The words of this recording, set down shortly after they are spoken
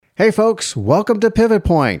Hey folks, welcome to Pivot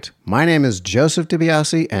Point. My name is Joseph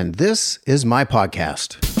DiBiase, and this is my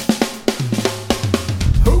podcast.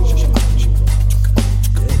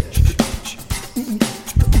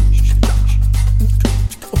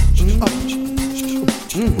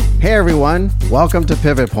 Hey everyone, welcome to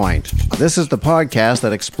Pivot Point. This is the podcast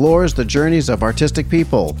that explores the journeys of artistic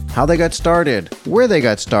people, how they got started, where they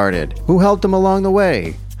got started, who helped them along the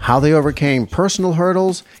way, how they overcame personal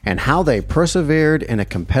hurdles, and how they persevered in a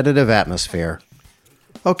competitive atmosphere.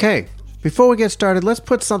 Okay, before we get started, let's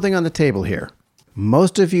put something on the table here.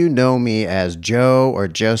 Most of you know me as Joe or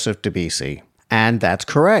Joseph DiBiase, and that's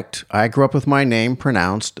correct. I grew up with my name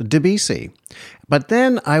pronounced DiBiase. But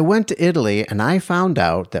then I went to Italy and I found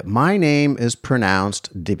out that my name is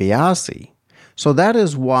pronounced DiBiase. So that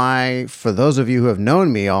is why, for those of you who have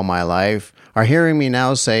known me all my life, are hearing me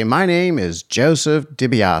now say, my name is Joseph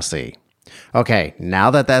DiBiase. Okay,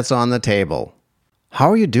 now that that's on the table, how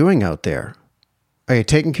are you doing out there? Are you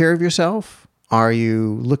taking care of yourself? Are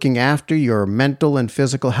you looking after your mental and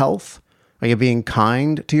physical health? Are you being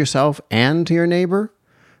kind to yourself and to your neighbor?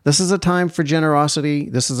 This is a time for generosity.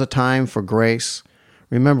 This is a time for grace.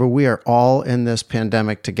 Remember, we are all in this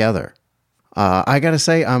pandemic together. I got to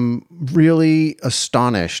say, I'm really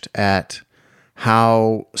astonished at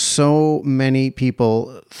how so many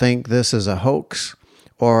people think this is a hoax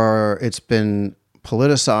or it's been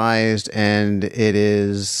politicized and it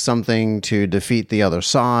is something to defeat the other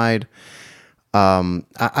side. My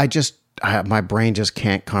brain just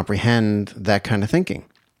can't comprehend that kind of thinking.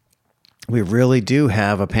 We really do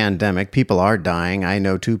have a pandemic. People are dying. I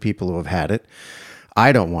know 2 people who have had it.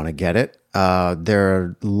 I don't want to get it. There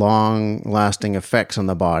are long-lasting effects on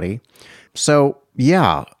the body. So,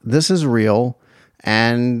 yeah, this is real,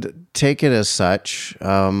 and take it as such.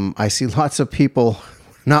 I see lots of people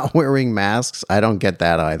not wearing masks. I don't get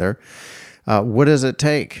that either. What does it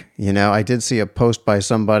take? You know, I did see a post by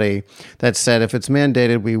somebody that said, if it's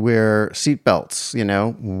mandated, we wear seatbelts. You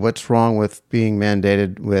know, what's wrong with being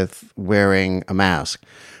mandated with wearing a mask?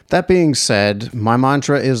 That being said, my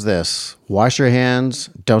mantra is this: wash your hands,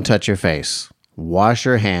 don't touch your face. Wash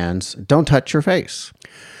your hands, don't touch your face.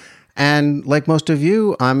 And like most of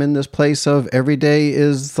you, I'm in this place of every day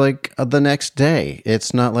is like the next day.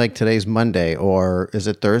 It's not like today's Monday, or is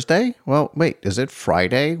it Thursday? Well, wait, is it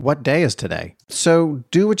Friday? What day is today? So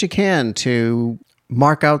do what you can to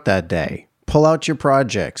mark out that day. Pull out your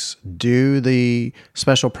projects. Do the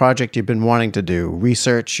special project you've been wanting to do.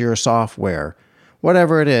 Research your software.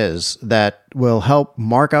 Whatever it is that will help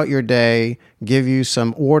mark out your day, give you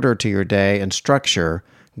some order to your day and structure,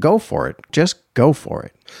 go for it. Just go for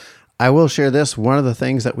it. I will share this. One of the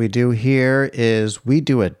things that we do here is we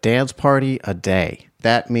do a dance party a day.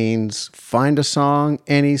 That means find a song,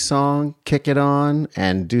 any song, kick it on,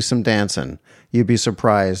 and do some dancing. You'd be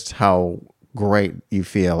surprised how great you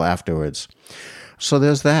feel afterwards. So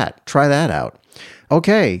there's that. Try that out.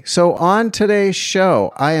 Okay, so on today's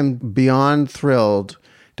show, I am beyond thrilled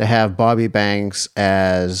to have Bobby Banks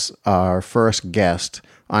as our first guest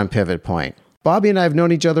on Pivot Point. Bobby and I have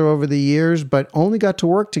known each other over the years, but only got to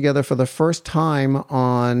work together for the first time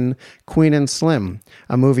on Queen and Slim,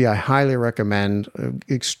 a movie I highly recommend,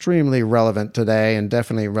 extremely relevant today and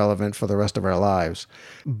definitely relevant for the rest of our lives.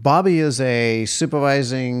 Bobby is a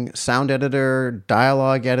supervising sound editor,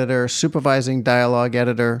 dialogue editor, supervising dialogue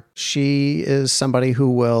editor. She is somebody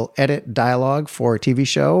who will edit dialogue for a TV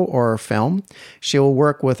show or a film. She will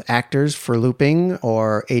work with actors for looping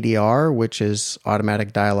or ADR, which is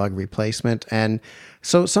automatic dialogue replacement. And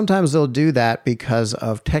so sometimes they'll do that because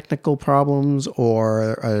of technical problems,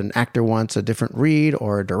 or an actor wants a different read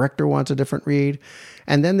or a director wants a different read.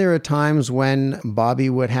 And then there are times when Bobby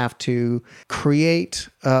would have to create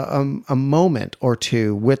a moment or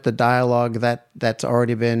two with the dialogue that's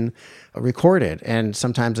already been recorded. And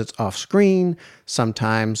sometimes it's off screen,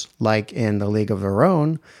 sometimes like in The League of Their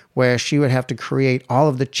Own, where she would have to create all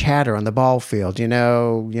of the chatter on the ball field, you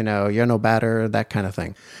know, you're no better, that kind of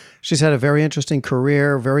thing. She's had a very interesting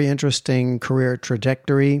career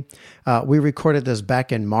trajectory. We recorded this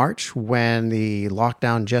back in March when the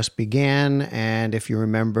lockdown just began. And if you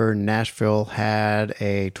remember, Nashville had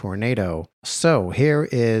a tornado. So here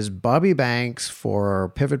is Bobby Banks for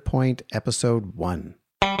Pivot Point Episode 1.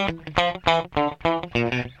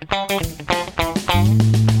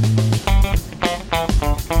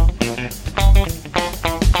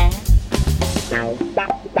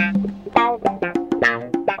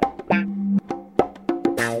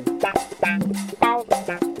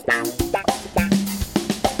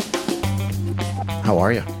 How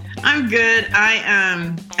are you? I'm good.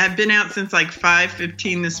 I've been out since like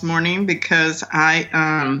 5:15 this morning because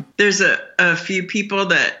there's a few people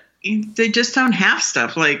that they just don't have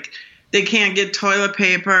stuff. Like they can't get toilet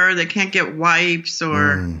paper, they can't get wipes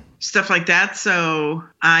or stuff like that. So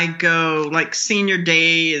I go, like Senior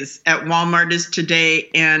Day is at Walmart is today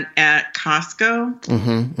and at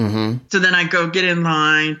Costco. So then I go get in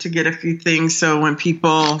line to get a few things. So when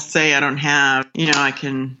people say I don't have, I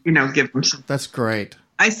can, give them some. That's great.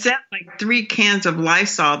 I sent like 3 cans of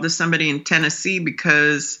Lysol to somebody in Tennessee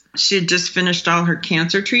because she had just finished all her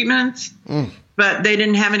cancer treatments, but they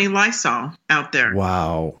didn't have any Lysol out there.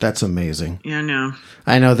 Wow. That's amazing. Yeah, I know.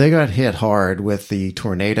 I know they got hit hard with the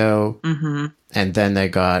tornado, and then they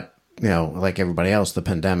got, like everybody else, the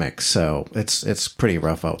pandemic. So it's pretty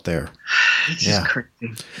rough out there. It's just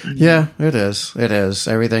crazy. Yeah, it is. It is.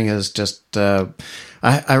 Everything is just...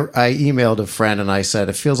 I emailed a friend and I said,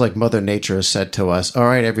 it feels like Mother Nature has said to us, all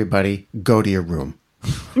right, everybody, go to your room.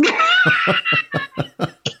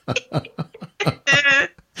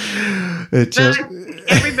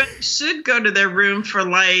 Everybody should go to their room for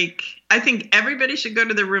I think everybody should go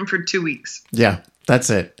to their room for 2 weeks. Yeah, that's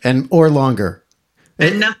it. Or longer.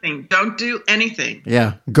 And nothing. Don't do anything.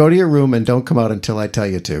 Yeah. Go to your room and don't come out until I tell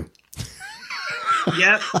you to.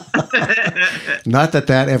 Yep. Not that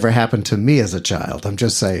ever happened to me as a child. I'm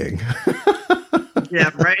just saying.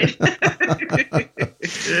 Yeah, right.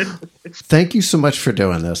 Thank you so much for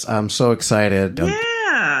doing this. I'm so excited.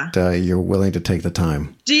 Yeah. You're willing to take the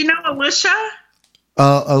time. Do you know Alicia?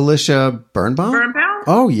 Alicia Birnbaum? Birnbaum?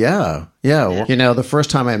 Oh, yeah. Yeah. The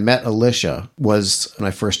first time I met Alicia was when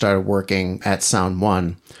I first started working at Sound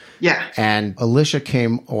One. Yeah. And Alicia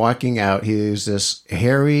came walking out. He was this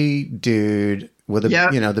hairy dude with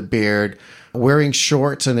the beard, wearing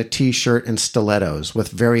shorts and a T-shirt and stilettos with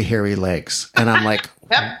very hairy legs. And I'm like,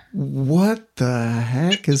 what the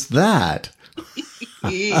heck is that?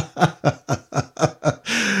 And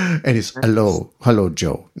he's, hello,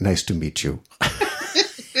 Joe. Nice to meet you.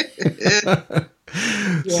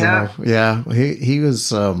 Yeah. So, yeah, he was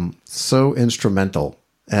so instrumental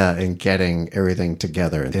in getting everything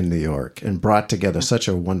together in New York and brought together such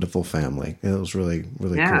a wonderful family. It was really,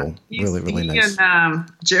 really cool. Really, really nice. And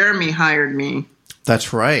Jeremy hired me.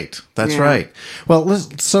 That's right. That's right. Well,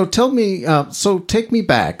 so tell me, so take me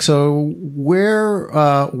back. So where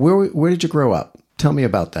did you grow up? Tell me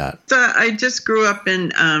about that. So I just grew up in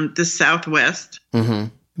the Southwest. Mm-hmm.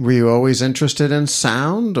 Were you always interested in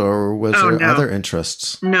sound, or was there other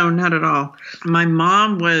interests? No, not at all. My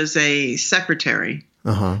mom was a secretary.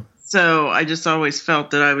 So I just always felt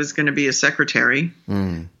that I was going to be a secretary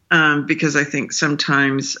because I think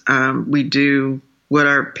sometimes we do what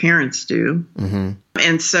our parents do.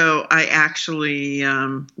 And so I actually,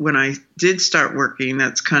 when I did start working,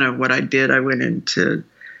 that's kind of what I did. I went into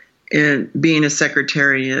being a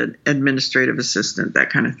secretary, administrative assistant, that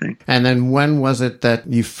kind of thing. And then when was it that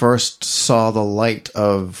you first saw the light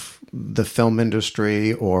of the film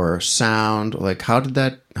industry or sound? Like, how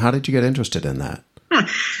did you get interested in that?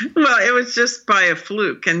 Well, it was just by a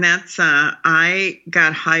fluke. And that's, I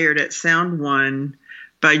got hired at Sound One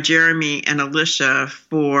by Jeremy and Alicia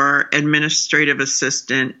for administrative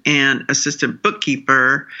assistant and assistant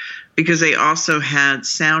bookkeeper, because they also had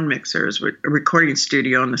sound mixers with a recording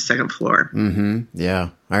studio on the second floor.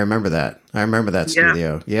 Yeah, I remember that.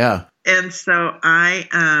 Studio. Yeah. And so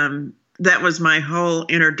that was my whole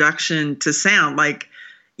introduction to sound. Like,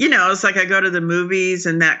 it's like I go to the movies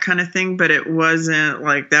and that kind of thing, but it wasn't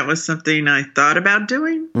like that was something I thought about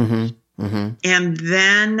doing. And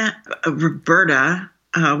then Roberta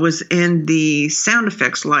was in the sound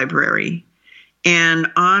effects library. And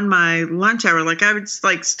on my lunch hour, I would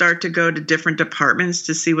start to go to different departments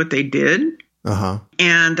to see what they did.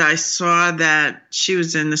 And I saw that she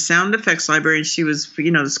was in the sound effects library, and she was,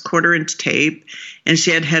 this 1/4-inch tape, and she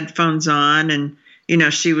had headphones on, and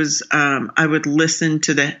she was. I would listen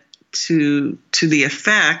to the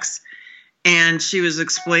effects, and she was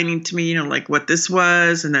explaining to me, what this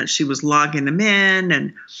was, and that she was logging them in,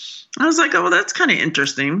 and I was like, oh, well, that's kind of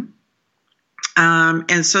interesting.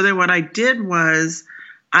 And so then what I did was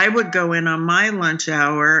I would go in on my lunch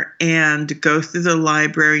hour and go through the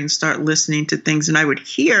library and start listening to things. And I would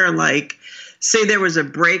hear, say there was a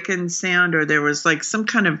break-in sound, or there was some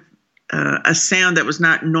kind of a sound that was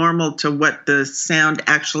not normal to what the sound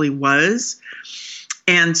actually was.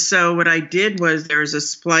 And so what I did was there was a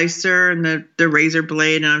splicer and the razor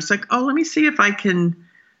blade. And I was like, oh, let me see if I can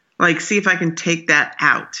like see if I can take that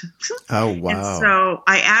out. Oh, wow. And so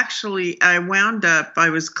I wound up,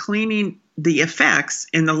 I was cleaning the effects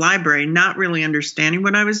in the library, not really understanding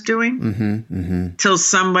what I was doing till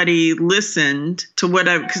somebody listened to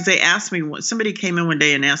because they asked me, somebody came in one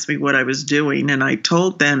day and asked me what I was doing, and I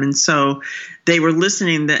told them. And so they were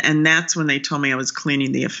listening, and that's when they told me I was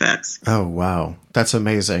cleaning the effects. Oh, wow. That's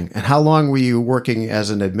amazing. And how long were you working as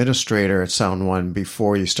an administrator at Sound One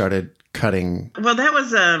before you started cutting? Well, that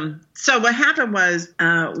was so what happened was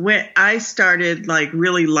when I started like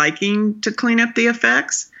really liking to clean up the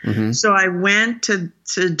effects. So I went to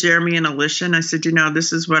Jeremy and Alicia and I said,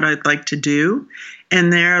 this is what I'd like to do.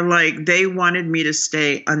 And they're like, they wanted me to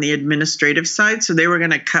stay on the administrative side, so they were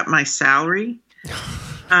going to cut my salary.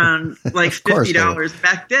 Like $50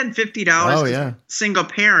 back then. $50. Oh, yeah. Single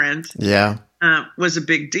parent. Yeah. Was a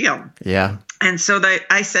big deal. Yeah. And so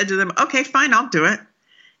I said to them, okay, fine, I'll do it.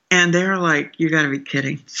 And they were like, you got to be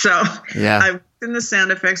kidding. So I worked in the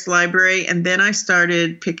sound effects library, and then I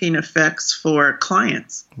started picking effects for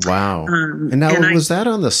clients. Wow. And now, was that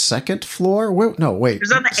on the second floor? No, wait. It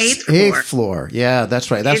was on the eighth floor. 8th floor. Yeah,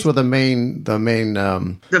 that's right. That's where the main.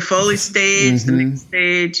 The Foley stage, the mix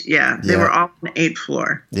stage. Yeah, they were all on the 8th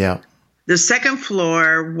floor. Yeah. The second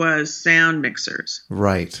floor was sound mixers.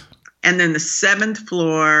 Right. And then the 7th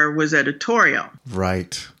floor was editorial.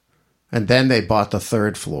 Right. And then they bought the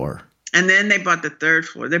 3rd floor. And then they bought the 3rd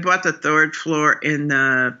floor. They bought the 3rd floor in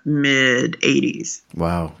the mid-'80s.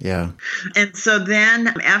 Wow, yeah. And so then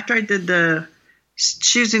after I did the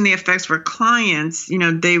choosing the effects for clients,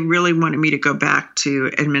 they really wanted me to go back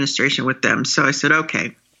to administration with them. So I said,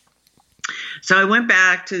 okay. So I went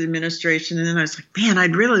back to the administration, and then I was like, man,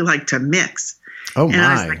 I'd really like to mix. Oh, and my.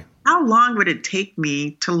 I was like, how long would it take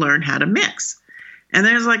me to learn how to mix? And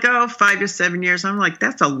there's like, 5 to 7 years. I'm like,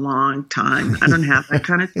 that's a long time. I don't have that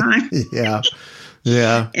kind of time. Yeah.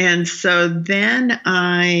 Yeah. And so then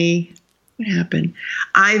what happened?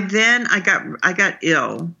 I got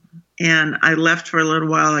ill, and I left for a little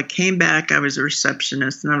while. I came back. I was a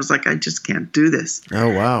receptionist, and I was like, I just can't do this.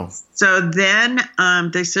 Oh, wow. So then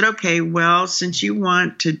they said, okay, well, since you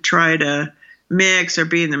want to try to mix or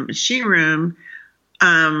be in the machine room,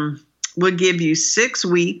 we'll give you 6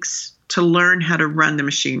 weeks to learn how to run the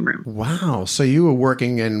machine room. Wow. So you were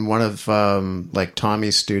working in one of like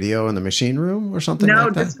Tommy's studio in the machine room or something like that?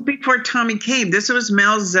 No, this was before Tommy came. This was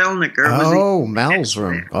Mel Zellniker. Oh, Mel's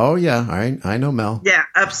room. Oh, yeah. I know Mel. Yeah,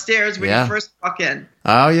 upstairs when you first walk in.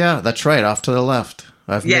 Oh, yeah. That's right. Off to the left.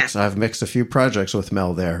 I've mixed a few projects with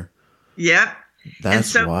Mel there. Yep. That's and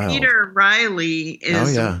so wild. Peter Riley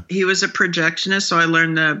he was a projectionist, so I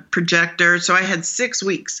learned the projector. So I had 6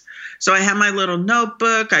 weeks. So I had my little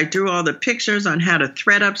notebook. I drew all the pictures on how to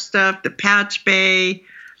thread up stuff, the patch bay.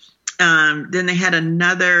 Then they had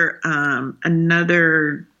another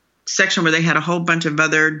section where they had a whole bunch of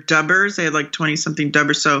other dubbers. They had like 20-something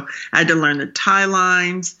dubbers. So I had to learn the tie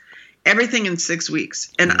lines, everything in 6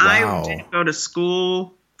 weeks. And I didn't go to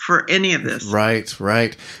school for any of this. Right.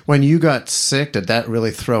 When you got sick, did that really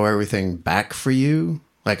throw everything back for you?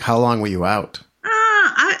 Like, how long were you out?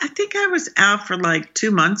 I think I was out for like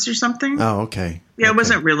 2 months or something. Oh, okay. Yeah, okay. It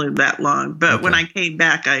wasn't really that long. But when I came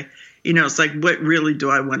back, it's like, what really do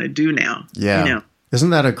I want to do now? Yeah. Isn't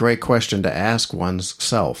that a great question to ask one's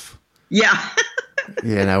self? Yeah.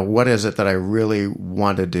 What is it that I really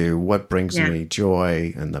want to do? What brings me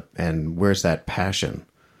joy? And where's that passion?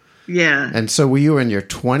 Yeah. And so were you in your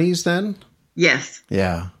 20s then? Yes.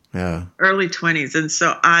 Yeah. Yeah. Early 20s. And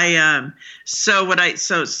so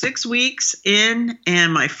so 6 weeks in,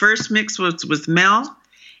 and my first mix was with Mel,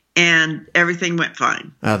 and everything went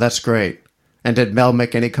fine. Oh, that's great. And did Mel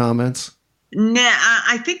make any comments? Nah,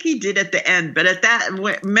 I think he did at the end, but at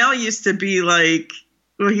that, Mel used to be like,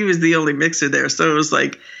 well, he was the only mixer there. So it was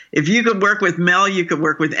like, if you could work with Mel, you could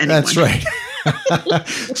work with anyone. That's right.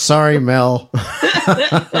 Sorry, Mel.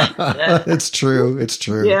 It's true.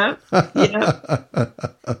 Yeah.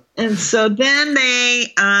 And so then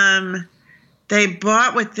they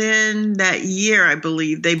bought within that year, I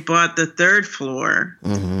believe, they bought the 3rd floor.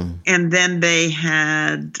 Mm-hmm. And then they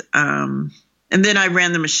had, and then I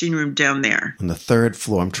ran the machine room down there. On the 3rd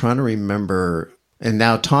floor. I'm trying to remember. And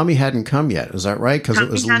now Tommy hadn't come yet. Is that right? Because it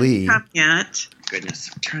was Lee. Come yet.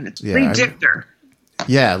 Goodness, I'm trying to. Yeah, Lee Dichter.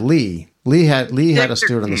 Yeah, Lee. Lee had a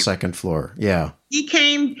student on the 2nd floor. Yeah. He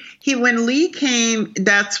came. When Lee came,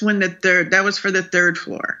 that's when that was for the 3rd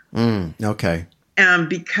floor. Okay.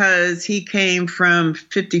 Because he came from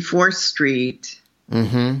 54th Street.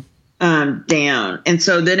 Mm-hmm. Down, and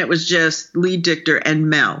so then it was just Lee Dichter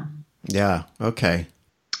and Mel. Yeah. Okay.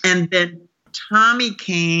 And then Tommy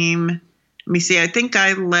came me see, I think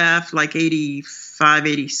I left like 85,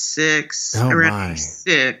 86, around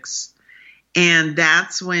 86. And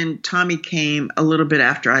that's when Tommy came a little bit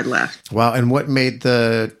after I left. Wow. And what made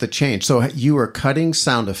the change? So you were cutting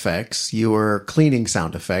sound effects, you were cleaning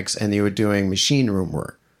sound effects, and you were doing machine room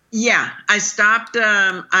work. Yeah, I stopped.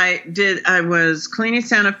 I was cleaning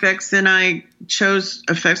sound effects. Then I chose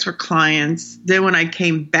effects for clients. Then when I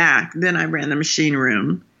came back, then I ran the machine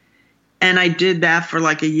room, and I did that for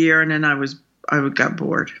like a year. And then I got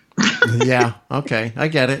bored. Yeah. Okay. I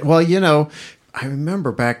get it. Well, you know, I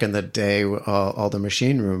remember back in the day, all the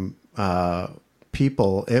machine room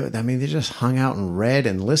people. They just hung out and read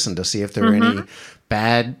and listened to see if there were any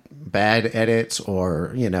bad edits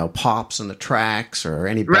or, you know, pops in the tracks or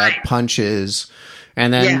any bad punches,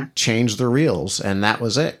 and then change the reels, and that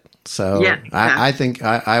was it. So I think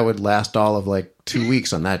I would last all of like 2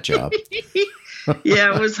 weeks on that job.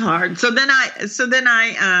 Yeah, it was hard. So then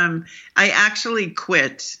I actually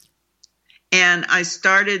quit. And I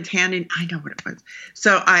started I know what it was.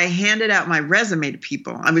 So I handed out my resume to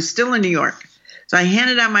people. I was still in New York. So I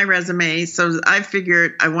handed out my resume. So I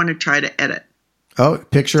figured I want to try to edit. Oh,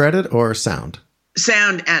 picture edit or sound?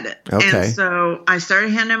 Sound edit. Okay. And so I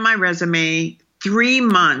started handing out my resume. 3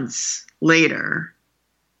 months later,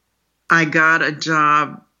 I got a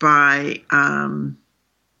job by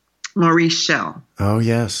Maurice Schell. Oh,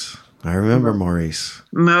 yes. I remember Maurice.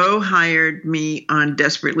 Mo hired me on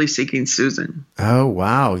Desperately Seeking Susan. Oh,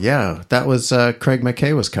 wow. Yeah. That was Craig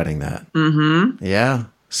McKay was cutting that. Mm-hmm. Yeah.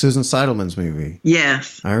 Susan Seidelman's movie.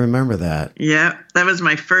 Yes. I remember that. Yeah. That was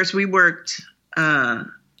my first. We worked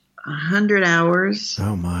 100 hours.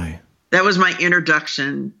 Oh, my. That was my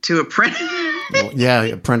introduction to Apprentice. Well, yeah.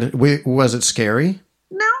 Apprentice. Was it scary?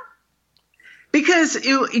 No. Because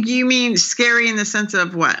you mean scary in the sense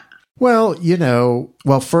of what? Well, you know,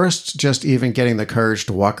 first, just even getting the courage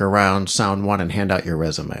to walk around Sound One and hand out your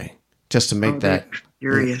resume, just to make that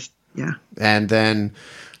furious. Yeah. And then,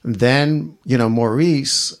 you know,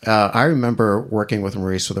 Maurice, I remember working with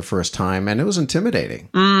Maurice for the first time, and it was intimidating.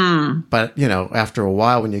 But, you know, after a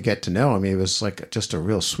while, when you get to know him, he was like just a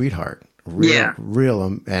real sweetheart,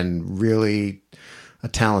 real and really a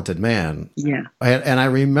talented man. Yeah. And I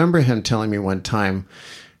remember him telling me one time,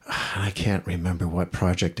 I can't remember what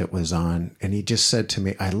project it was on, and he just said to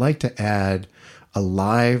me, I like to add a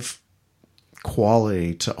live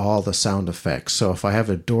quality to all the sound effects. So if I have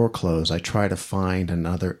a door closed, I try to find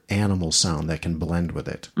another animal sound that can blend with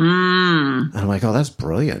it. And I'm like, oh, that's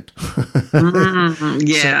brilliant.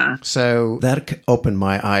 Yeah. So that opened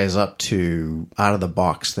my eyes up to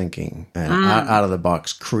out-of-the-box thinking and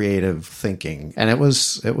out-of-the-box creative thinking. And it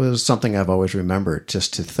was something I've always remembered,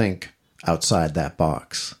 just to think outside that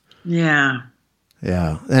box. Yeah.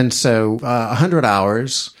 Yeah. And so 100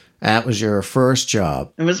 hours, that was your first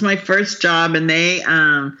job. It was my first job, and they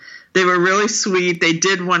were really sweet. They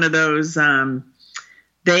did one of those,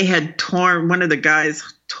 they had one of the guys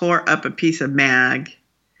tore up a piece of mag,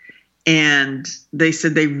 and they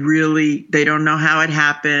said they don't know how it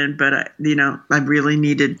happened, but I really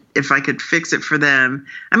needed, if I could fix it for them.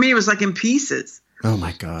 I mean, it was like in pieces. Oh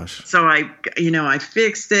my gosh. So I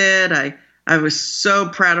fixed it. I was so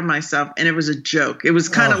proud of myself, and it was a joke. It was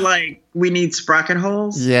kind of like we need sprocket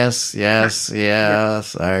holes. Yes.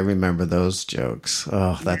 I remember those jokes.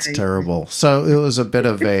 Oh, that's terrible. So it was a bit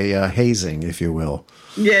of a hazing, if you will.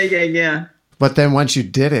 Yeah. But then once you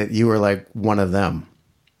did it, you were like one of them.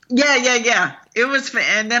 Yeah. It was,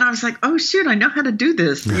 and then I was like, oh shoot, I know how to do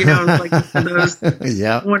this. You know, like one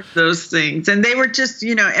of those things. And they were just,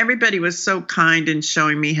 everybody was so kind in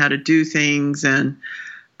showing me how to do things, and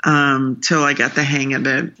till I got the hang of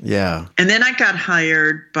it. Yeah. And then I got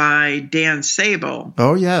hired by Dan Sable.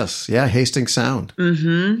 Oh yes, yeah, Hastings Sound.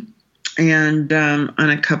 Mm-hmm. And on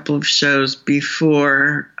a couple of shows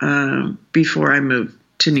before I moved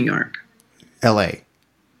to New York. L.A.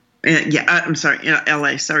 I'm sorry.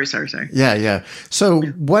 L.A. Sorry. Yeah. So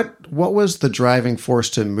what was the driving force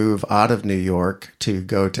to move out of New York to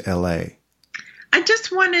go to L.A.? I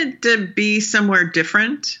just wanted to be somewhere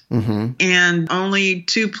different. Mm-hmm. And only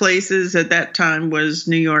 2 places at that time was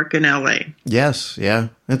New York and L.A. Yes. Yeah.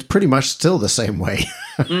 It's pretty much still the same way.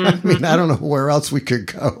 Mm-hmm. I mean, I don't know where else we could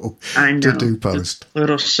go to do post. Just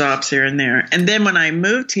little shops here and there. And then when I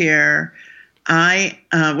moved here,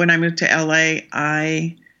 when I moved to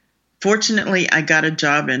L.A., fortunately, I got a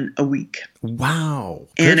job in a week. Wow.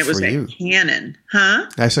 And it was at Canon. Huh?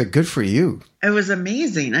 I said, good for you. It was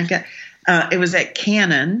amazing. It was at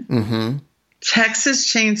Canon. Mm-hmm.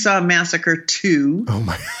 Texas Chainsaw Massacre 2. Oh,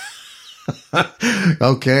 my.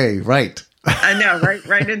 Okay, right. I know,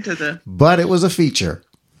 right into the. But it was a feature.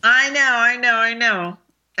 I know.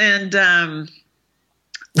 And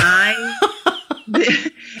I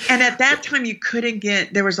and at that time you couldn't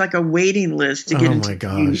get. There was like a waiting list to get into. Oh my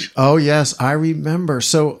gosh! Oh yes, I remember.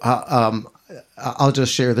 So I'll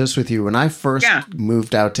just share this with you. When I first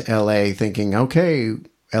moved out to LA, thinking, okay,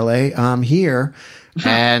 LA, I'm here.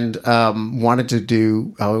 And wanted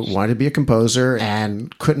to be a composer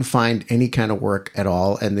and couldn't find any kind of work at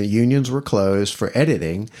all. And the unions were closed for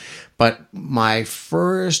editing. But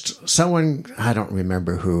someone, I don't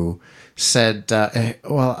remember who, said,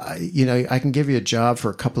 well, I can give you a job for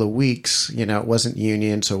a couple of weeks. It wasn't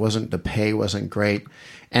union, so the pay wasn't great.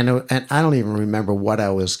 And I don't even remember what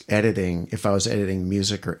I was editing, if I was editing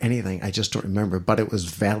music or anything. I just don't remember. But it was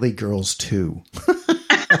Valley Girls 2.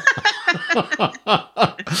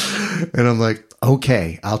 And I'm like,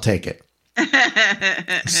 okay, I'll take it.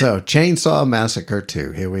 So Chainsaw Massacre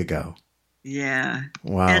 2. Here we go. Yeah.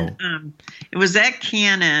 Wow. And it was at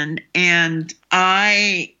Canon, and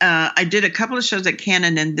I did a couple of shows at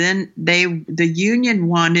Canon, and then the union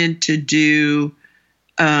wanted Canon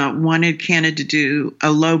to do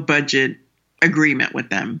a low budget agreement with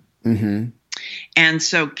them. Mm-hmm. And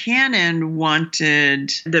so Canon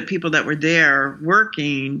wanted the people that were there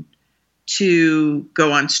working to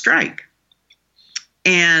go on strike.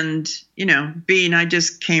 And, being I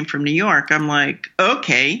just came from New York, I'm like,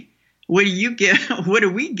 okay, what do you get? What do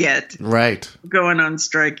we get? Right. Going on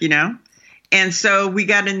strike, And so we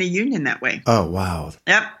got in the union that way. Oh, wow.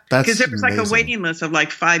 Yep. That's because there was amazing. like a waiting list of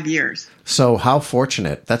like 5 years. So how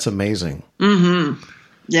fortunate. That's amazing. Mm-hmm.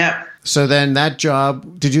 Yeah. So then that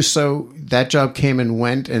job came and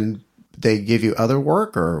went, and they give you other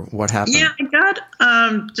work, or what happened? Yeah, I got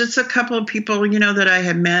just a couple of people, that I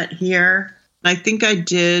had met here. I think I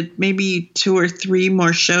did maybe 2 or 3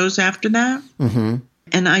 more shows after that. Mm-hmm.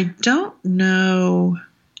 And I don't know.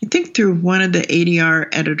 I think through one of the ADR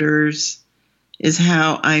editors is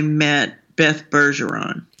how I met Beth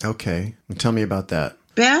Bergeron. Okay. Tell me about that.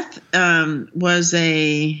 Beth was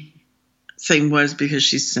because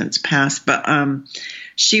she's since passed, but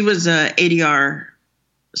she was a ADR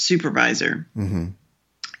supervisor. Mm-hmm.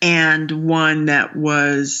 And one that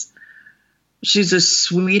she's a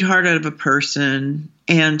sweetheart of a person,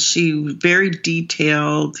 and she was very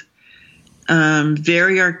detailed,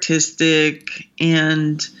 very artistic,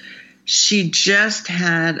 and she just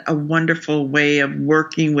had a wonderful way of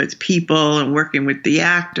working with people and working with the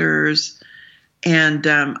actors. And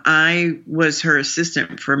I was her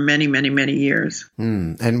assistant for many, many, many years.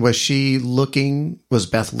 And was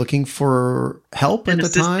Beth looking for help at the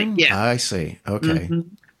time? Yeah. I see. Okay. Mm-hmm.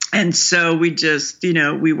 And so we just,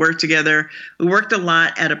 we worked together. We worked a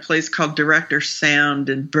lot at a place called Director Sound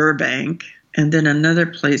in Burbank. And then another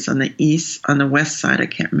place on the west side. I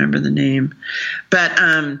can't remember the name. But,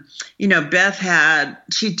 Beth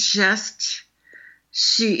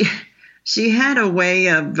she had a way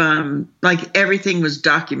of, like everything was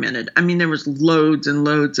documented. I mean, there was loads and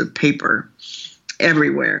loads of paper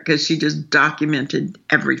everywhere because she just documented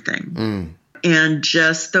everything. And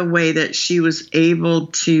just the way that she was able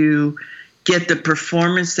to get the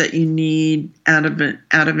performance that you need out of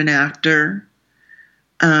an actor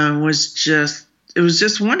was just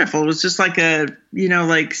wonderful. It was just like a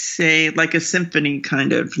symphony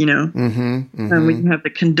kind of, Mm-hmm, mm-hmm. And we have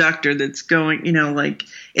the conductor that's going,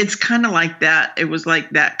 it's kind of like that. It was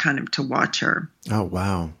like that kind of to watch her. Oh,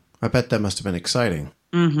 wow. I bet that must have been exciting.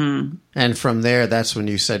 Mm-hmm. And from there, that's when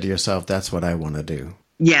you said to yourself, that's what I want to do.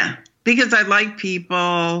 Yeah. Because I like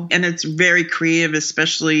people, and it's very creative,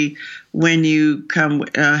 especially when you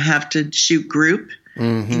have to shoot group.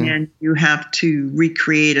 Mm-hmm. And you have to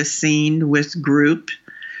recreate a scene with group,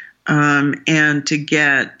 and to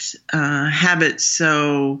have it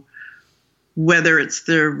so whether it's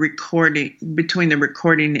the recording, between the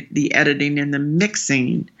recording, the editing, and the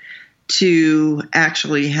mixing, to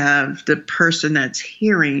actually have the person that's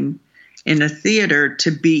hearing in a theater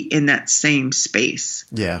to be in that same space,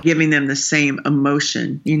 giving them the same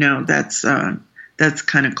emotion. That's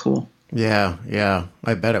kind of cool. Yeah,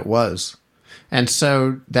 I bet it was. And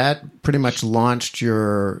so that pretty much launched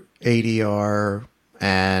your ADR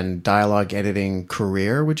and dialogue editing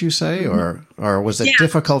career, would you say? Mm-hmm. Or was it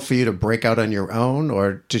difficult for you to break out on your own?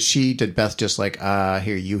 Or did Beth just like,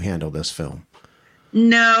 here, you handle this film?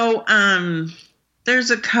 No,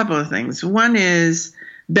 there's a couple of things. One is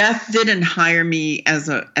Beth didn't hire me as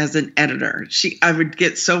an editor. I would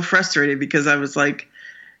get so frustrated because I was like,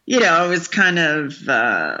 I was kind of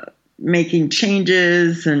making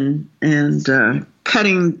changes and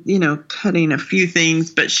cutting a few things,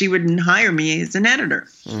 but she wouldn't hire me as an editor.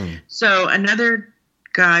 So another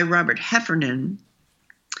guy, Robert Heffernan,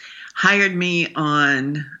 hired me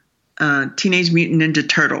on Teenage Mutant Ninja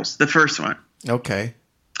Turtles, the first one. Okay.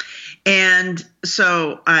 And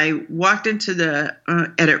so I walked into the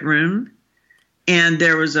edit room, and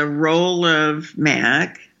there was a roll of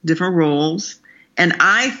Mac, different rolls. And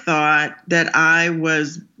I thought that I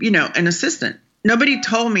was, an assistant. Nobody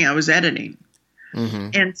told me I was editing. Mm-hmm.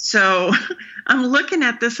 And so I'm looking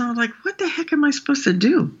at this and I'm like, what the heck am I supposed to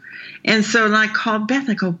do? And so I called Beth.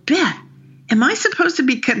 I go, Beth, am I supposed to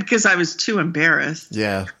be, because I was too embarrassed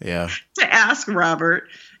to ask Robert.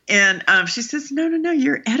 And she says, no,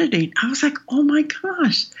 you're editing. I was like, oh my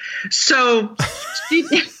gosh. So she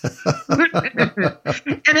and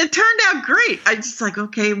it turned out great. I just like,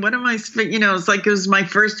 okay, what am I, it's like, it was my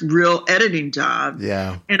first real editing job.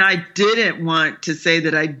 Yeah. And I didn't want to say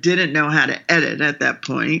that I didn't know how to edit at that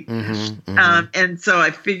point. Mm-hmm, mm-hmm. And so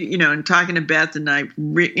I figured, in talking to Beth, and I,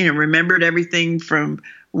 remembered everything from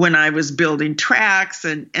when I was building tracks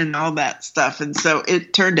and all that stuff. And so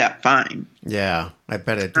it turned out fine. Yeah, I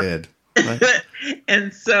bet it did.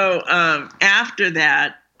 And so after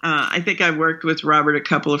that, I think I worked with Robert a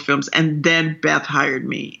couple of films, and then Beth hired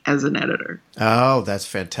me as an editor. Oh, that's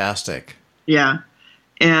fantastic. Yeah.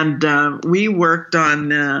 And we worked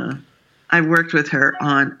on, I worked with her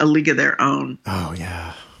on A League of Their Own. Oh,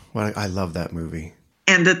 yeah. Well, I love that movie.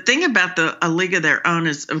 And the thing about A League of Their Own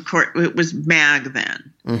is, of course, it was MAG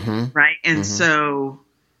then, mm-hmm. right? And mm-hmm. so,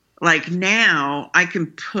 like now, I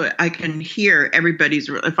can hear everybody's.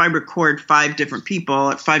 If I record 5 different people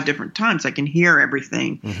at 5 different times, I can hear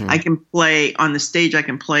everything. Mm-hmm. I can play on the stage. I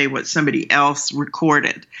can play what somebody else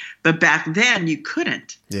recorded. But back then, you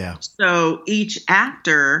couldn't. Yeah. So each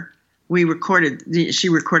actor, she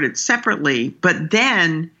recorded separately, but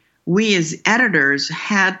then we as editors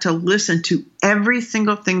had to listen to every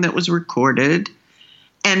single thing that was recorded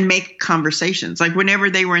and make conversations. Like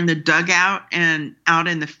whenever they were in the dugout and out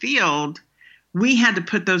in the field, we had to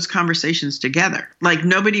put those conversations together. Like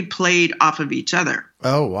nobody played off of each other.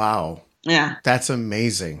 Oh, wow. Yeah. That's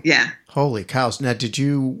amazing. Yeah. Holy cows. Now, did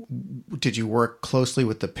you work closely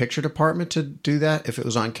with the picture department to do that if it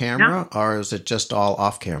was on camera, or is it just all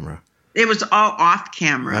off camera? It was all off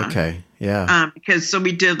camera. Okay. Yeah. Because so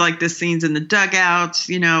we did like the scenes in the dugouts,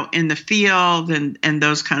 in the field and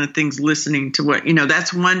those kind of things, listening to what,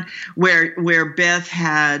 that's one where Beth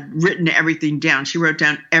had written everything down. She wrote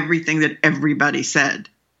down everything that everybody said.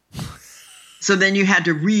 So then you had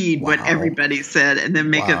to read what everybody said and then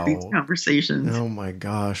make up these conversations. Oh my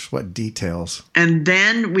gosh. What details. And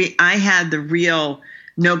then I had the real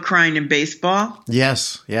no crying in baseball.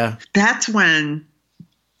 Yes. Yeah. That's when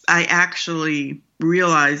I actually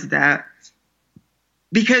realized that,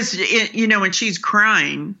 because, when she's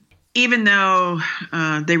crying, even though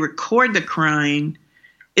they record the crying,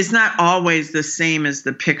 it's not always the same as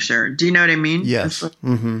the picture. Do you know what I mean? Yes.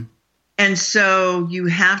 Mm-hmm. And so you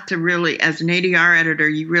have to really, as an ADR editor,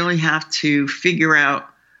 you really have to figure out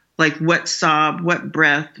like what sob, what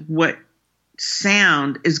breath, what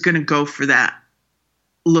sound is going to go for that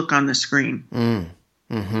look on the screen.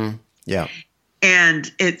 Mm-hmm. Yeah.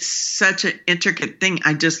 And it's such an intricate thing.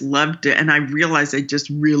 I just loved it. And I realized I just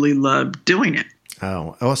really loved doing it.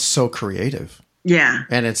 Oh, it was so creative. Yeah.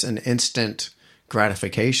 And it's an instant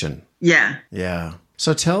gratification. Yeah. Yeah.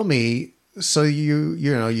 So tell me, so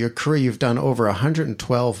your career, you've done over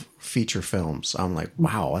 112 feature films. I'm like,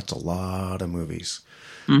 wow, that's a lot of movies.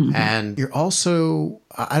 Mm-hmm. And you're also,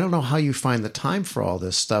 I don't know how you find the time for all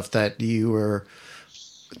this stuff, that you were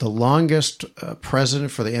the longest president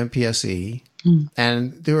for the MPSE.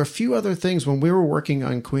 And there were a few other things when we were working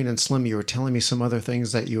on Queen and Slim. You were telling me some other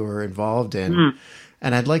things that you were involved in,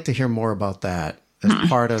 and I'd like to hear more about that as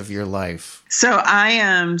part of your life. So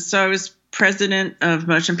I was president of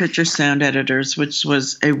Motion Picture Sound Editors, which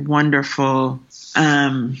was a wonderful,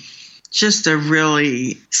 just a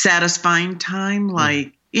really satisfying time.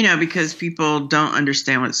 Like, because people don't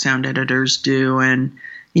understand what sound editors do, and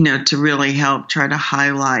to really help try to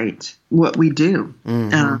highlight what we do.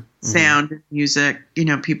 Sound and music,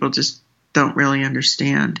 people just don't really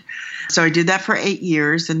understand. So I did that for 8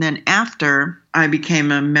 years. And then after, I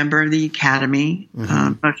became a member of the Academy,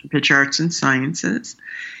 Motion Picture Arts and Sciences,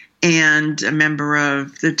 and a member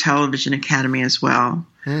of the Television Academy as well.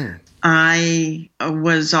 I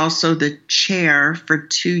was also the chair for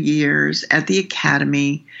 2 years at the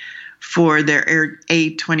Academy for their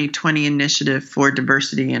A2020 initiative for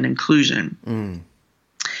diversity and inclusion.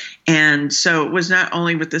 And so it was not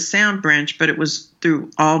only with the sound branch, but it was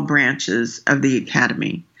through all branches of the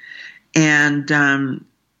Academy. And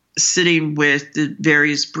sitting with the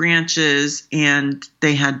various branches, and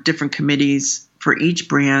they had different committees for each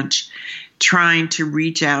branch, trying to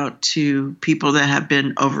reach out to people that have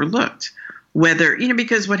been overlooked whether,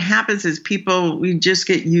 because what happens is we just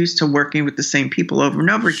get used to working with the same people over and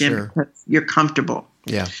over again Sure. because you're comfortable.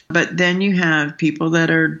 Yeah. But then you have people that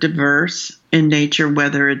are diverse in nature,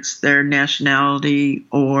 whether it's their nationality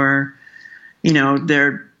or,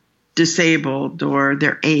 they're disabled or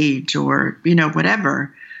their age or,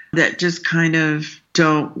 whatever, that just kind of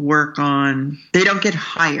don't they don't get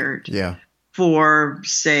hired Yeah. for,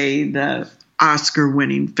 say, the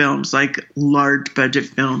Oscar-winning films, like large budget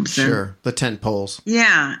films. Sure. The tent poles.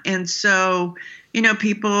 Yeah. And so,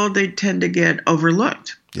 people, they tend to get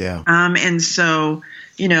overlooked. Yeah. And so,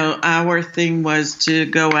 our thing was to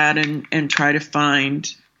go out and try to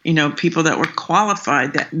find, people that were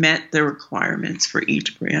qualified that met the requirements for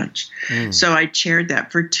each branch. So I chaired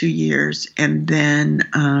that for 2 years. And then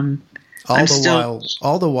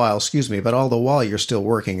all the while you're still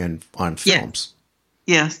working on films.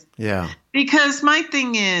 Yes. Yeah. Because my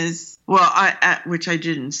thing is, which I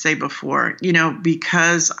didn't say before,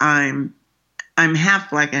 because I'm half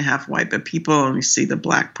black and half white, but people only see the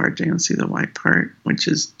black part. They don't see the white part, which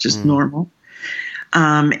is just normal.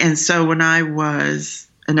 And so when I was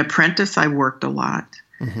an apprentice, I worked a lot.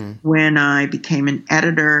 Mm-hmm. When I became an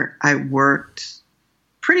editor, I worked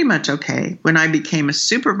pretty much okay. When I became a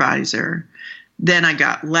supervisor, then I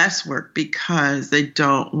got less work because they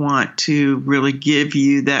don't want to really give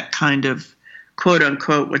you that kind of quote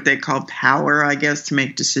unquote, what they call power, I guess, to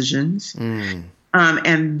make decisions.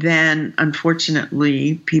 And then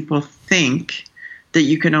unfortunately, people think that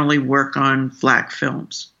you can only work on black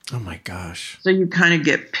films. Oh my gosh. So you kind of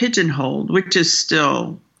get pigeonholed, which is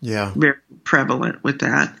still very prevalent with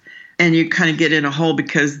that. And you kind of get in a hole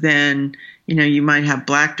because then, you might have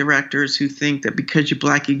black directors who think that because you're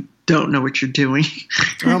black, you don't know what you're doing.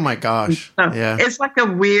 Oh my gosh. So yeah. It's like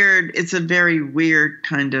it's a very weird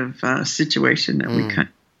kind of situation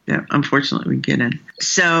that unfortunately we get in.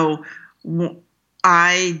 So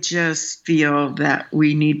I just feel that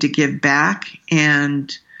we need to give back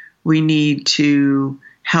and we need to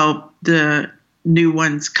help the new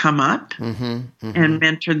ones come up and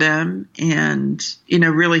mentor them and,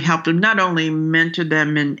 really help them, not only mentor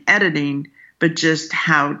them in editing, but just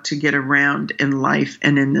how to get around in life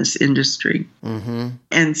and in this industry.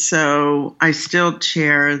 And so I still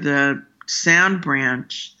chair the Sound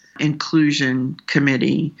Branch Inclusion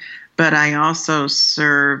Committee, but I also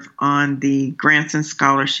serve on the Grants and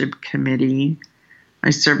Scholarship Committee. I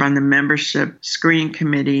serve on the Membership Screening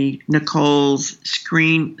Committee, Nicole's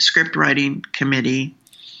Script Writing Committee,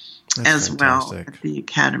 as well at the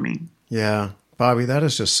Academy. Yeah. Bobby, that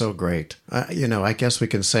is just so great. I guess we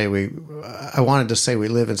can say I wanted to say we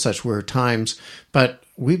live in such weird times, but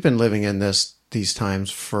we've been living in these times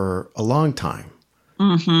for a long time.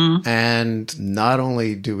 And not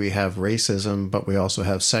only do we have racism, but we also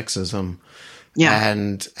have sexism. Yeah.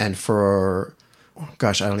 And for,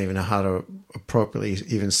 gosh, I don't even know how to appropriately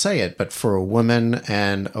even say it, but for a woman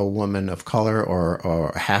and a woman of color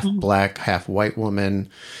or half black, half white woman,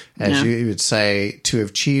 as you would say, to have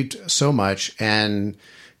achieved so much and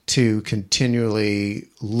to continually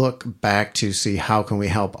look back to see how can we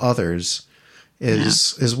help others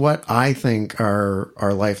is what I think our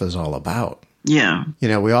life is all about. Yeah.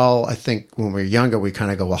 We all, I think when we're younger, we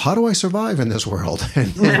kind of go, well, how do I survive in this world?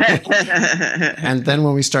 And then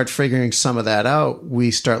when we start figuring some of that out,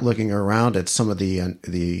 we start looking around at some of the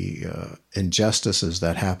injustices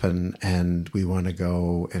that happen, and we want to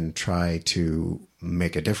go and try to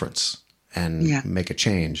make a difference and make a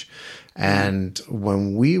change. And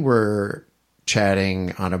when we were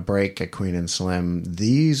chatting on a break at Queen and Slim,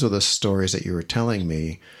 these are the stories that you were telling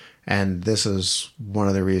me. And this is one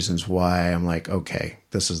of the reasons why I'm like, okay,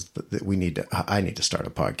 I need to start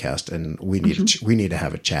a podcast and we need to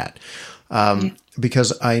have a chat.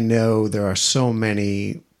 Because I know there are so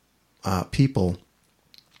many people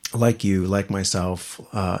like you, like myself,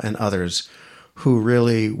 and others who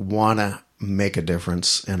really want to make a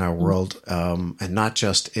difference in our world, and not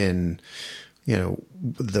just in,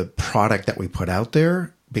 the product that we put out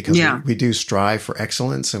there, because we do strive for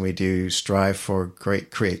excellence and we do strive for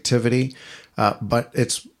great creativity. But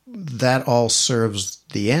that all serves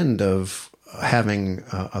the end of having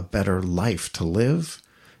a better life to live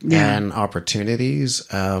and opportunities.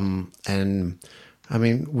 And I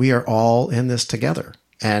mean, we are all in this together.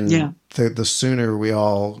 And the sooner we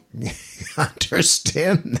all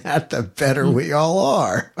understand that, the better we all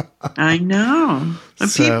are. I know.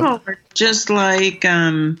 People are just like,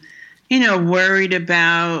 worried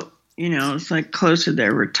about, it's like close to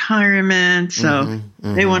their retirement. So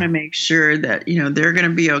they want to make sure that, they're going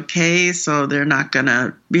to be okay. So they're not going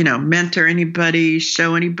to, mentor anybody,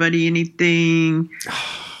 show anybody anything.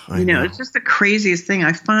 I know. It's just the craziest thing.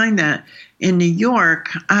 I find that in New York,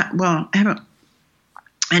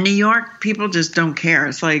 in New York, people just don't care.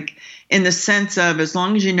 It's like in the sense of as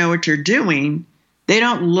long as you know what you're doing, they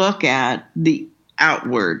don't look at the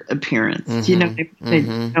outward appearance. They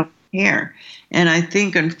don't care. And I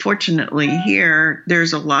think, unfortunately, here,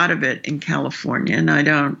 there's a lot of it in California. And I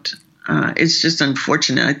don't, it's just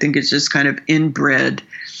unfortunate. I think it's just kind of inbred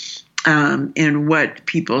in what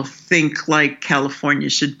people think like California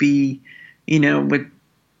should be,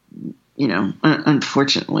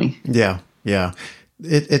 unfortunately. Yeah, yeah.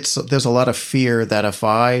 There's a lot of fear that if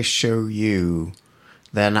I show you,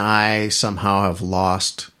 then I somehow have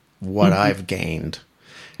lost what I've gained.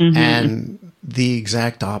 And the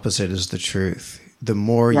exact opposite is the truth. The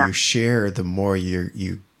more you share, the more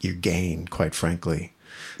you gain, quite frankly.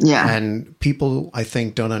 Yeah. And people, I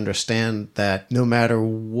think, don't understand that no matter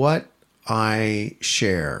what I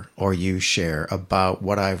share or you share about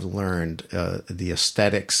what I've learned, the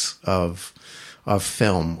aesthetics of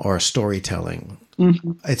film or storytelling,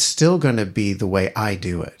 it's still going to be the way I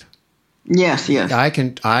do it. Yes, yes.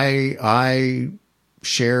 I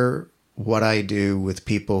share what I do with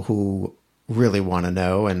people who really want to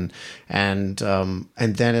know, and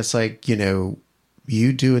then it's like, you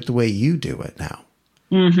do it the way you do it now.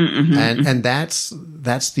 And that's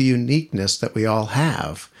the uniqueness that we all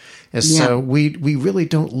have. So we really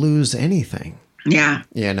don't lose anything. Yeah.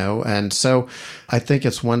 And so I think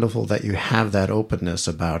it's wonderful that you have that openness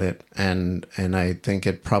about it. And I think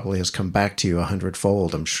it probably has come back to you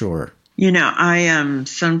 100-fold, I'm sure. I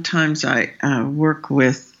sometimes I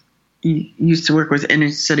used to work with inner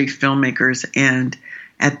city filmmakers, and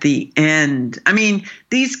at the end,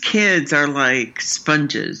 these kids are like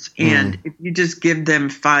sponges, and if you just give them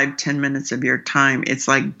 5-10 minutes of your time, it's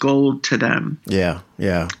like gold to them. Yeah,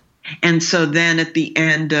 yeah. And so then at the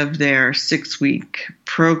end of their 6-week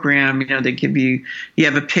program, they give you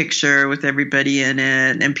have a picture with everybody in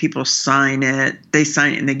it, and people sign it. They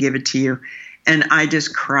sign it and they give it to you. And I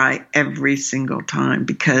just cry every single time,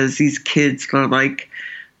 because these kids are like,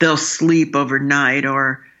 they'll sleep overnight,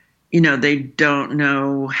 or, they don't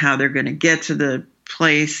know how they're going to get to the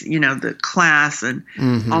place, the class, and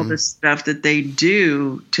all the stuff that they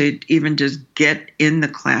do to even just get in the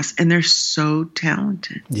class. And they're so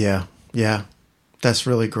talented. Yeah. Yeah. That's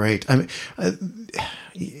really great.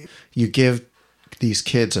 You give these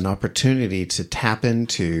kids an opportunity to tap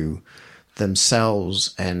into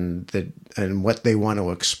themselves and what they want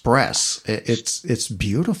to express. It's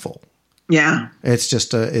beautiful. Yeah. It's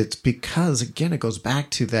just it's because, again, it goes back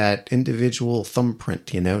to that individual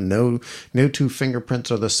thumbprint, no two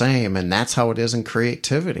fingerprints are the same. And that's how it is in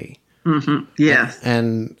creativity. Yeah.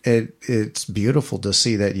 And it's beautiful to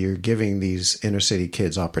see that you're giving these inner city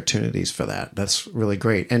kids opportunities for that. That's really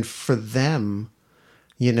great. And for them,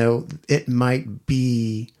 it might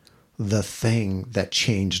be the thing that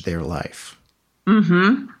changed their life.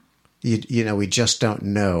 We just don't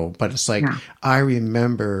know. But it's like, I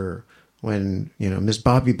remember when, Miss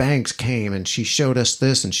Bobby Banks came and she showed us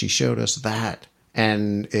this and she showed us that.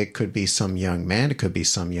 And it could be some young man, it could be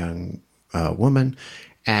some young woman,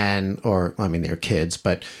 they're kids,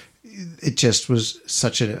 but it just was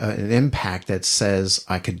such an impact that says,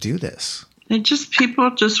 I could do this.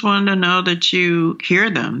 People just want to know that you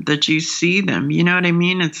hear them, that you see them. You know what I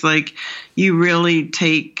mean? It's like you really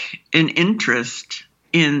take an interest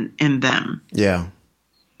in them. Yeah.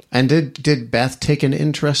 And did Beth take an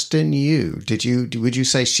interest in you? Would you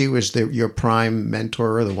say she was your prime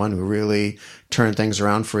mentor, the one who really turned things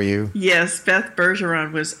around for you? Yes, Beth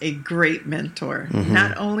Bergeron was a great mentor,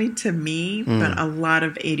 not only to me, but a lot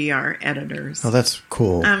of ADR editors. Oh, that's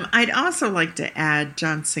cool. I'd also like to add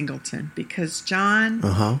John Singleton, because John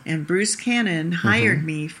and Bruce Cannon hired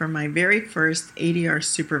me for my very first ADR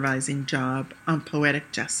supervising job on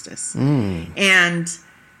Poetic Justice. And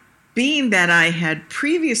being that I had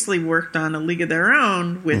previously worked on A League of Their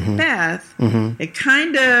Own with Beth, it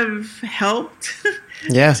kind of helped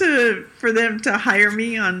for them to hire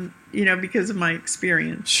me on, because of my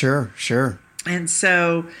experience. Sure. And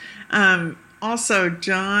so also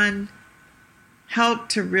John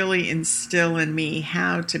helped to really instill in me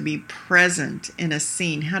how to be present in a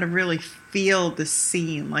scene, how to really feel the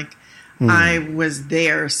scene like I was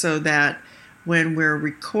there, so that when we're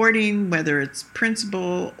recording, whether it's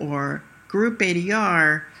principal or group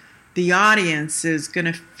ADR, the audience is going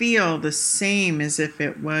to feel the same as if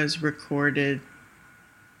it was recorded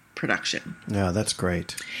production. Yeah, that's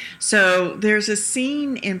great. So there's a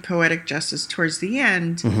scene in Poetic Justice towards the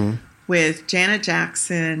end with Janet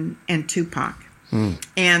Jackson and Tupac.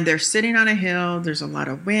 And they're sitting on a hill. There's a lot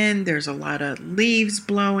of wind. There's a lot of leaves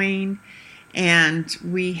blowing. And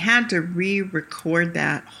we had to re-record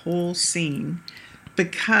that whole scene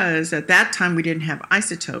because at that time we didn't have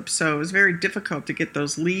isotopes. So it was very difficult to get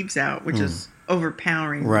those leaves out, which is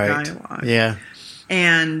overpowering the dialogue. Yeah.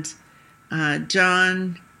 And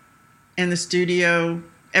John and the studio,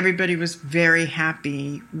 everybody was very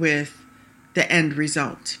happy with the end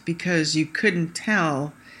result because you couldn't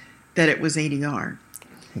tell that it was ADR.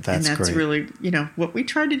 That's great. Really, what we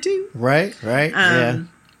tried to do. Right. Yeah.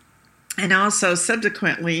 And also,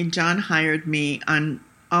 subsequently, John hired me on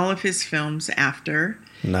all of his films after.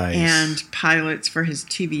 Nice. And pilots for his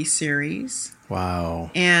TV series.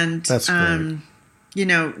 Wow. And that's great.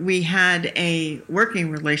 We had a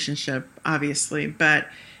working relationship, obviously, but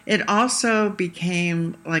it also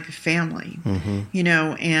became like a family,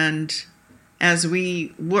 and as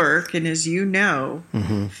we work and as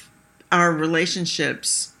our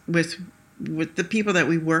relationships with the people that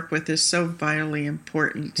we work with is so vitally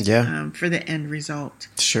important for the end result.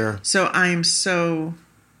 Sure. So I am so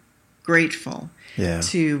grateful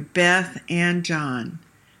to Beth and John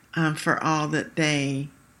for all that they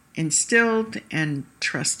instilled and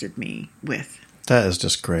trusted me with. That is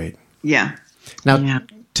just great. Yeah. Now,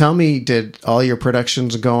 tell me, did all your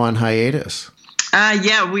productions go on hiatus?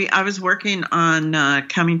 I was working on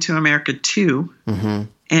Coming to America 2.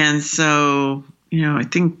 And so, I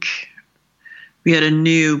think we had a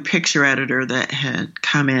new picture editor that had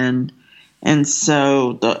come in. And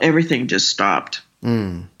so everything just stopped.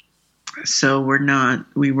 So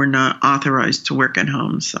we were not authorized to work at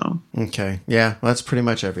home. So okay, yeah, well, that's pretty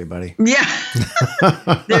much everybody. Yeah,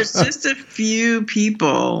 there's just a few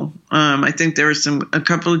people. I think there were a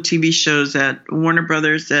couple of TV shows at Warner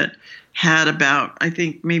Brothers that had about, I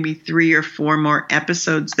think, maybe 3 or 4 more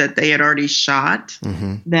episodes that they had already shot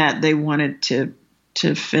that they wanted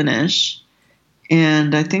to finish.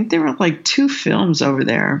 And I think there were like 2 films over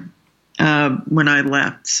there when I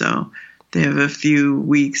left. So they have a few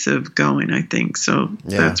weeks of going, I think. So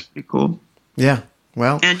that's pretty cool. Yeah.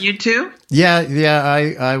 Well. And you too? Yeah.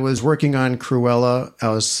 I was working on Cruella. I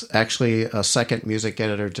was actually a second music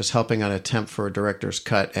editor, just helping on a temp for a director's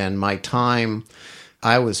cut. And my time,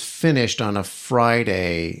 I was finished on a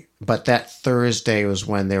Friday, but that Thursday was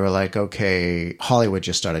when they were like, okay, Hollywood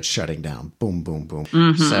just started shutting down. Boom, boom, boom.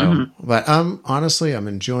 But honestly, I'm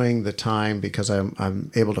enjoying the time because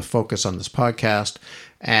I'm able to focus on this podcast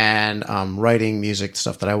and I'm writing music,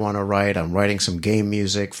 stuff that I want to write. I'm writing some game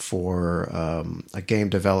music for a game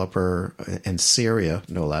developer in Syria,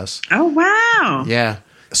 no less. Oh, wow. Yeah.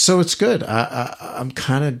 So it's good. I'm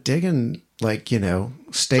kind of digging,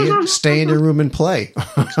 stay in your room and play.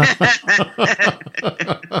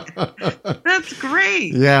 That's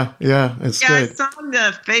great. Yeah, it's good. I saw on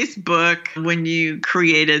the Facebook when you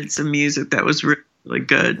created some music that was really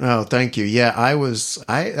good. Oh, thank you. Yeah, that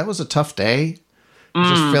was a tough day.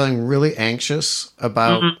 Just feeling really anxious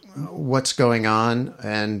about what's going on,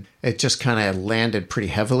 and it just kind of landed pretty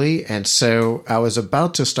heavily. And so I was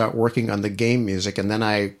about to start working on the game music, and then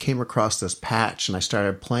I came across this patch, and I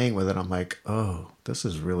started playing with it. I'm like, oh, this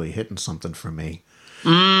is really hitting something for me.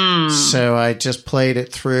 So I just played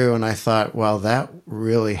it through, and I thought, well, that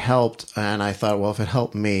really helped. And I thought, well, if it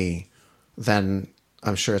helped me, then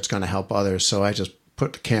I'm sure it's going to help others. So I just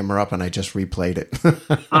put the camera up and I just replayed it.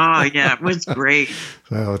 Oh, yeah, it was great.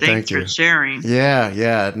 Oh, Thanks for sharing.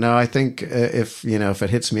 Yeah. No, I think if it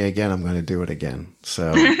hits me again, I'm going to do it again.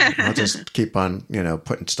 So I'll just keep on,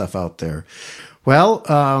 putting stuff out there. Well,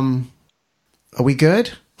 are we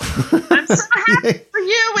good? I'm so happy for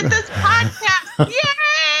you with this podcast.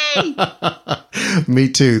 Yay! Me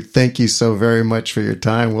too. Thank you so very much for your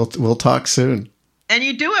time. We'll talk soon. And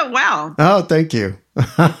you do it well. Oh, thank you.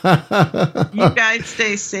 You guys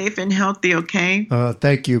stay safe and healthy, okay?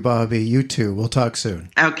 Thank you, Bobby. You too. We'll talk soon.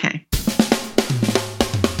 Okay.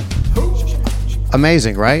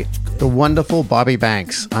 Amazing, right? The wonderful Bobby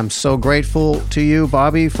Banks. I'm so grateful to you,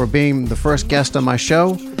 Bobby, for being the first guest on my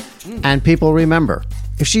show. And people, remember,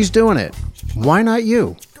 if she's doing it, why not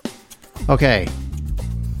you? Okay.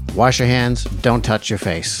 Wash your hands. Don't touch your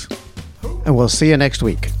face. And we'll see you next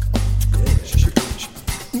week.